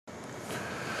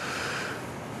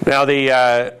Now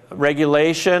the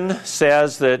regulation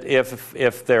says that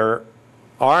if there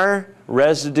are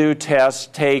residue tests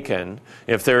taken,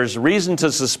 if there's reason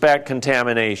to suspect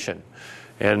contamination,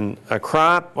 and a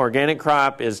crop, organic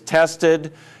crop, is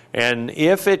tested, and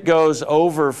if it goes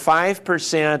over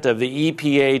 5% of the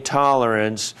EPA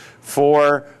tolerance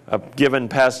for a given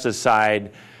pesticide,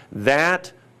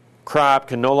 that crop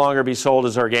can no longer be sold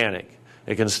as organic.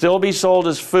 It can still be sold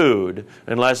as food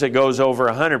unless it goes over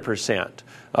 100%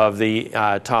 of the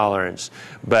tolerance.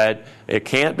 But it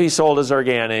can't be sold as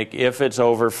organic if it's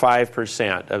over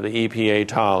 5% of the EPA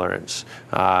tolerance.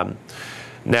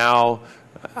 Now,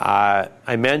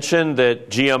 I mentioned that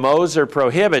GMOs are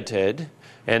prohibited,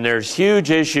 and there's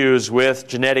huge issues with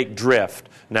genetic drift.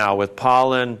 Now, with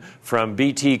pollen from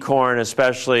BT corn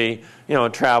especially,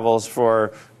 it travels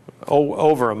for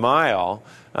over a mile.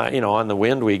 On the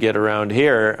wind we get around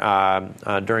here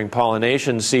during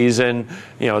pollination season,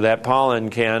 that pollen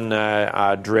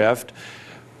can drift.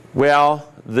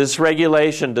 Well, this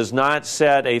regulation does not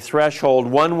set a threshold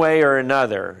one way or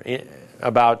another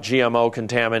about GMO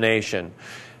contamination.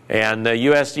 And the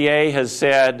USDA has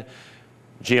said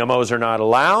GMOs are not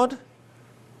allowed.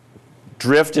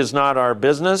 Drift is not our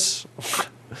business.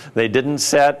 They didn't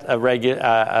set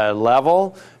a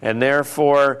level, and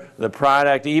therefore the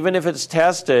product, even if it's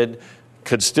tested,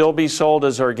 could still be sold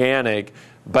as organic,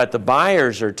 but the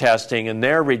buyers are testing and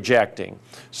they're rejecting.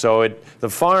 So the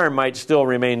farm might still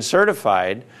remain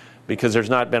certified because there's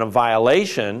not been a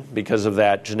violation because of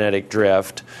that genetic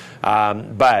drift,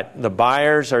 but the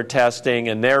buyers are testing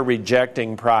and they're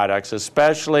rejecting products,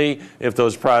 especially if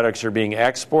those products are being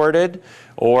exported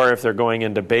or if they're going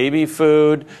into baby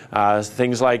food,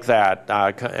 things like that.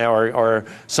 Or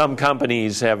some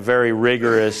companies have very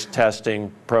rigorous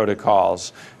testing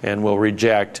protocols and will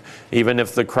reject, even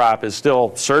if the crop is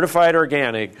still certified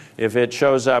organic, if it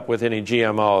shows up with any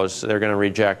GMOs, they're going to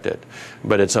reject it.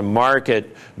 But it's a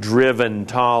market-driven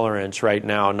tolerance right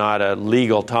now, not a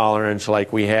legal tolerance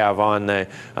like we have on the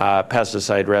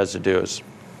pesticide residues.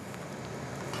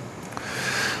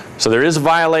 So there is a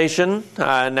violation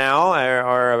now,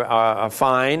 or a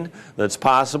fine that's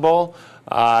possible.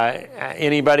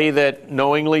 Anybody that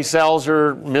knowingly sells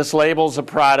or mislabels a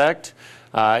product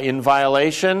in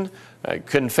violation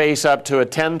can face up to a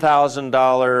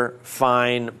 $10,000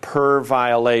 fine per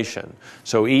violation.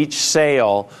 So each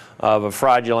sale of a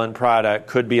fraudulent product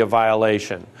could be a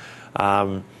violation.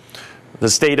 The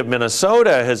state of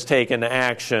Minnesota has taken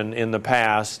action in the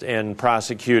past and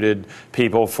prosecuted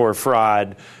people for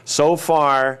fraud. So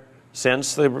far,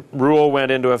 since the rule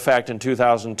went into effect in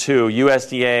 2002,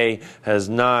 USDA has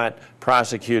not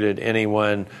prosecuted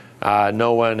anyone.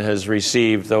 No one has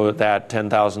received that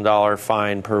 $10,000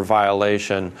 fine per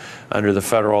violation under the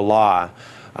federal law.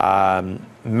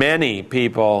 Many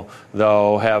people,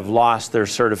 though, have lost their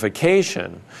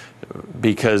certification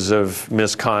because of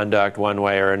misconduct one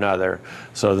way or another.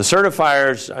 So the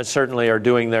certifiers certainly are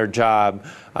doing their job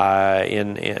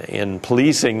in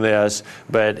policing this,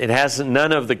 but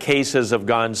none of the cases have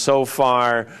gone so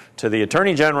far to the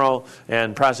Attorney General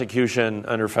and prosecution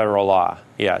under federal law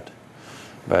yet.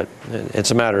 But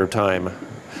it's a matter of time.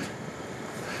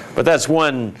 But that's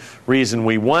one reason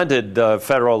we wanted the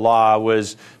federal law,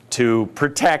 was to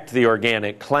protect the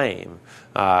organic claim.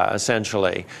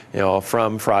 Essentially,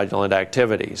 from fraudulent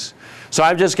activities. So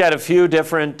I've just got a few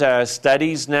different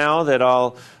studies now that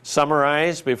I'll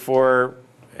summarize before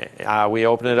we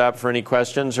open it up for any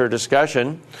questions or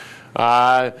discussion.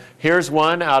 Here's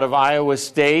one out of Iowa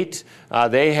State.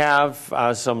 They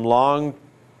have some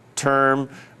long-term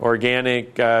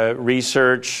organic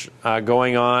research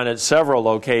going on at several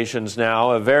locations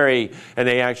now. And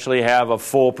they actually have a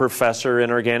full professor in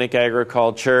organic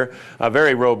agriculture, a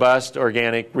very robust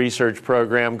organic research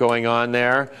program going on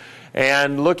there.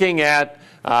 And looking at,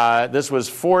 this was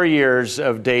 4 years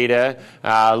of data,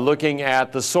 looking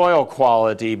at the soil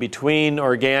quality between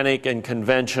organic and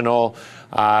conventional,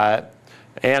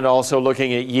 and also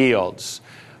looking at yields.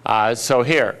 So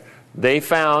here, they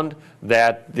found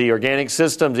that the organic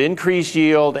systems increase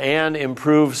yield and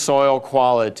improve soil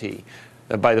quality.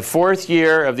 By the 4th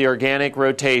year of the organic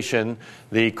rotation,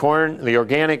 the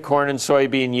organic corn and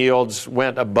soybean yields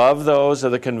went above those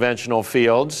of the conventional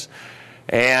fields,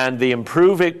 and the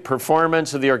improved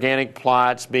performance of the organic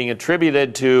plots being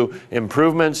attributed to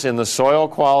improvements in the soil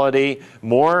quality,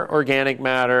 more organic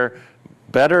matter,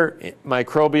 better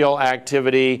microbial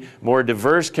activity, more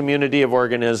diverse community of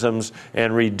organisms,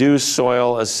 and reduced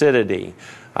soil acidity.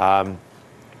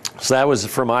 So that was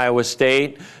from Iowa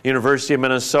State. University of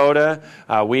Minnesota,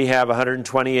 we have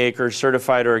 120-acre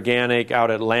certified organic out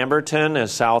at Lamberton, a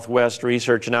Southwest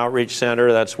Research and Outreach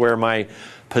Center. That's where my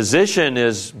position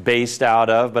is based out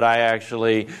of, but I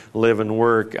actually live and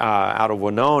work out of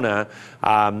Winona.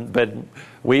 But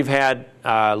we've had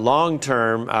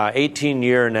long-term,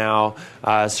 18-year now,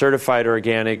 certified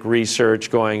organic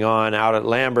research going on out at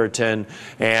Lamberton,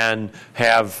 and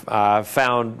have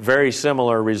found very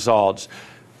similar results.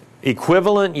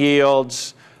 Equivalent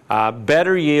yields,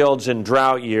 better yields in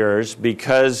drought years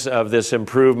because of this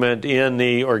improvement in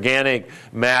the organic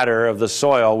matter of the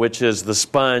soil, which is the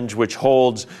sponge which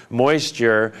holds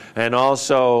moisture, and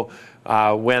also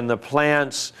when the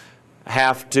plants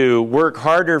have to work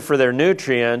harder for their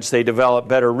nutrients, they develop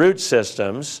better root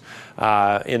systems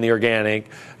in the organic.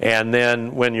 And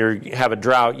then when you have a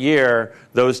drought year,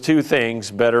 those two things,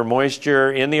 better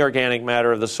moisture in the organic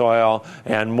matter of the soil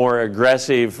and more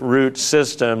aggressive root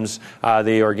systems,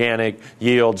 the organic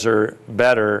yields are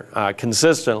better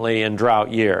consistently in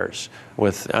drought years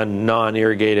with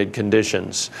non-irrigated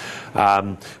conditions.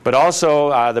 But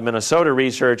also the Minnesota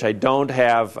research, I don't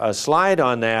have a slide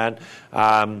on that,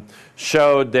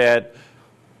 showed that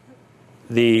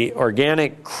the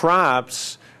organic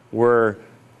crops were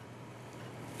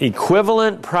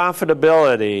equivalent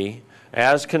profitability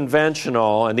as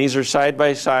conventional, and these are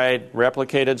side-by-side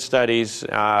replicated studies,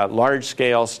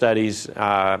 large-scale studies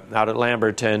out at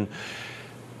Lamberton,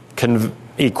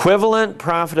 equivalent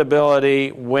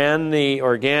profitability when the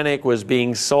organic was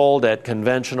being sold at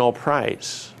conventional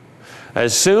price.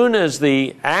 As soon as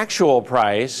the actual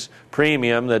price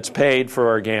premium that's paid for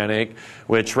organic,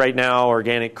 which right now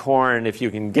organic corn, if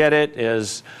you can get it,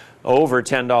 is over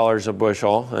 $10 a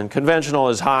bushel, and conventional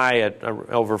is high at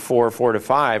over $4 to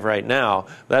 $5 right now.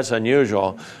 That's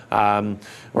unusual.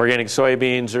 Organic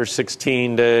soybeans are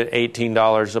 $16 to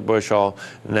 $18 a bushel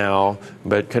now,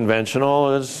 but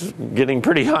conventional is getting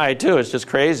pretty high too. It's just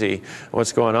crazy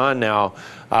what's going on now.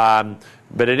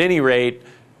 But at any rate,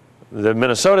 the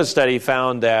Minnesota study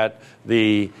found that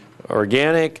the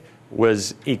organic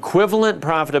was equivalent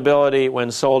profitability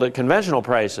when sold at conventional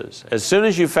prices. As soon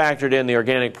as you factored in the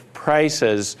organic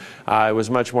prices, it was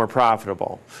much more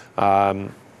profitable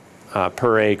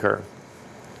per acre.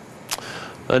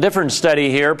 A different study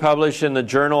here published in the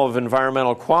Journal of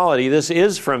Environmental Quality. This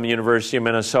is from the University of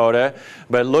Minnesota,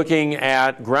 but looking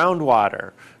at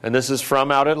groundwater. And this is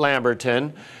from out at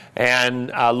Lamberton, and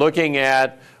looking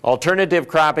at alternative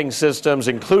cropping systems,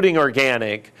 including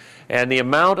organic, and the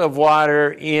amount of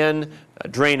water in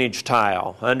drainage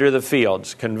tile under the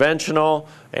fields, conventional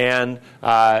and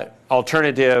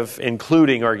alternative,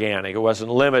 including organic. It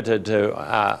wasn't limited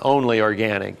to only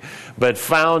organic, but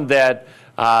found that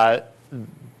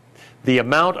the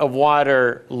amount of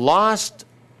water lost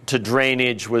to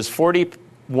drainage was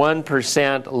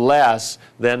 41% less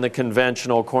than the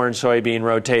conventional corn-soybean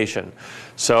rotation.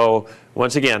 So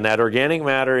once again, that organic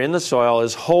matter in the soil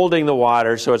is holding the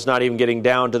water, so it's not even getting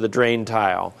down to the drain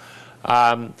tile.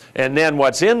 And then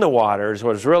what's in the water is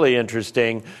what's really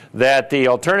interesting, that the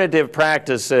alternative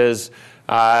practices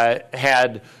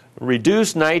had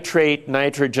reduced nitrate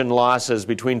nitrogen losses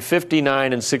between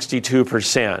 59 and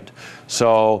 62%.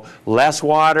 So less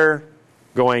water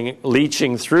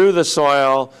leaching through the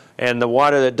soil, and the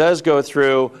water that does go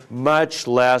through, much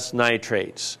less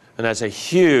nitrates. And that's a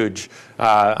huge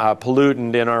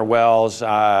pollutant in our wells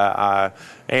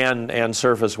and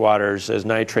surface waters as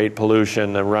nitrate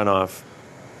pollution and runoff.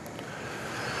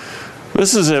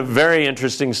 This is a very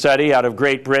interesting study out of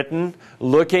Great Britain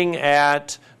looking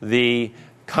at the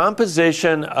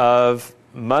composition of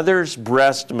mother's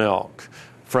breast milk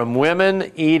from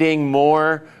women eating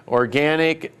more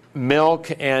organic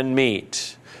milk and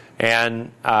meat.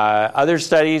 And other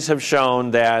studies have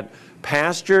shown that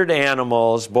pastured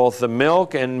animals, both the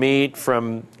milk and meat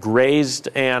from grazed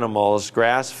animals,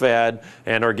 grass-fed,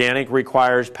 and organic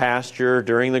requires pasture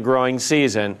during the growing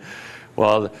season.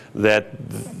 Well, that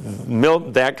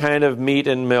kind of meat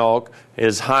and milk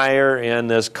is higher in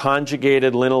this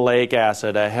conjugated linoleic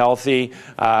acid, a healthy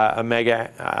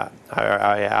amino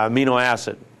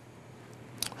acid.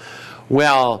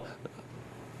 Well,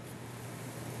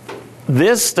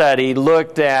 this study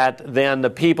looked at then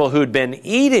the people who'd been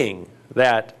eating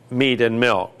that meat and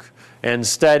milk and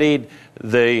studied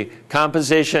the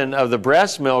composition of the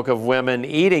breast milk of women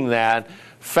eating that,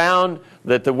 found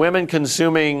that the women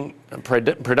consuming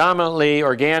predominantly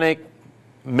organic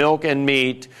milk and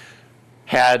meat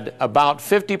had about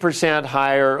 50%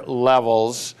 higher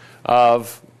levels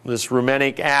of this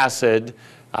rumenic acid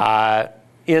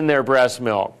in their breast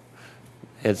milk.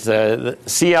 It's the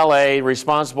CLA,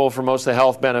 responsible for most of the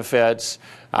health benefits,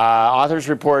 Authors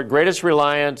report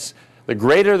the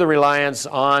greater the reliance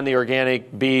on the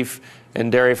organic beef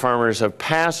and dairy farmers of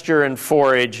pasture and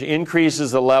forage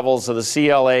increases the levels of the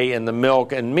CLA in the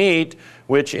milk and meat,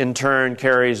 which in turn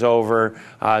carries over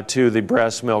to the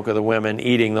breast milk of the women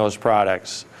eating those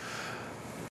products.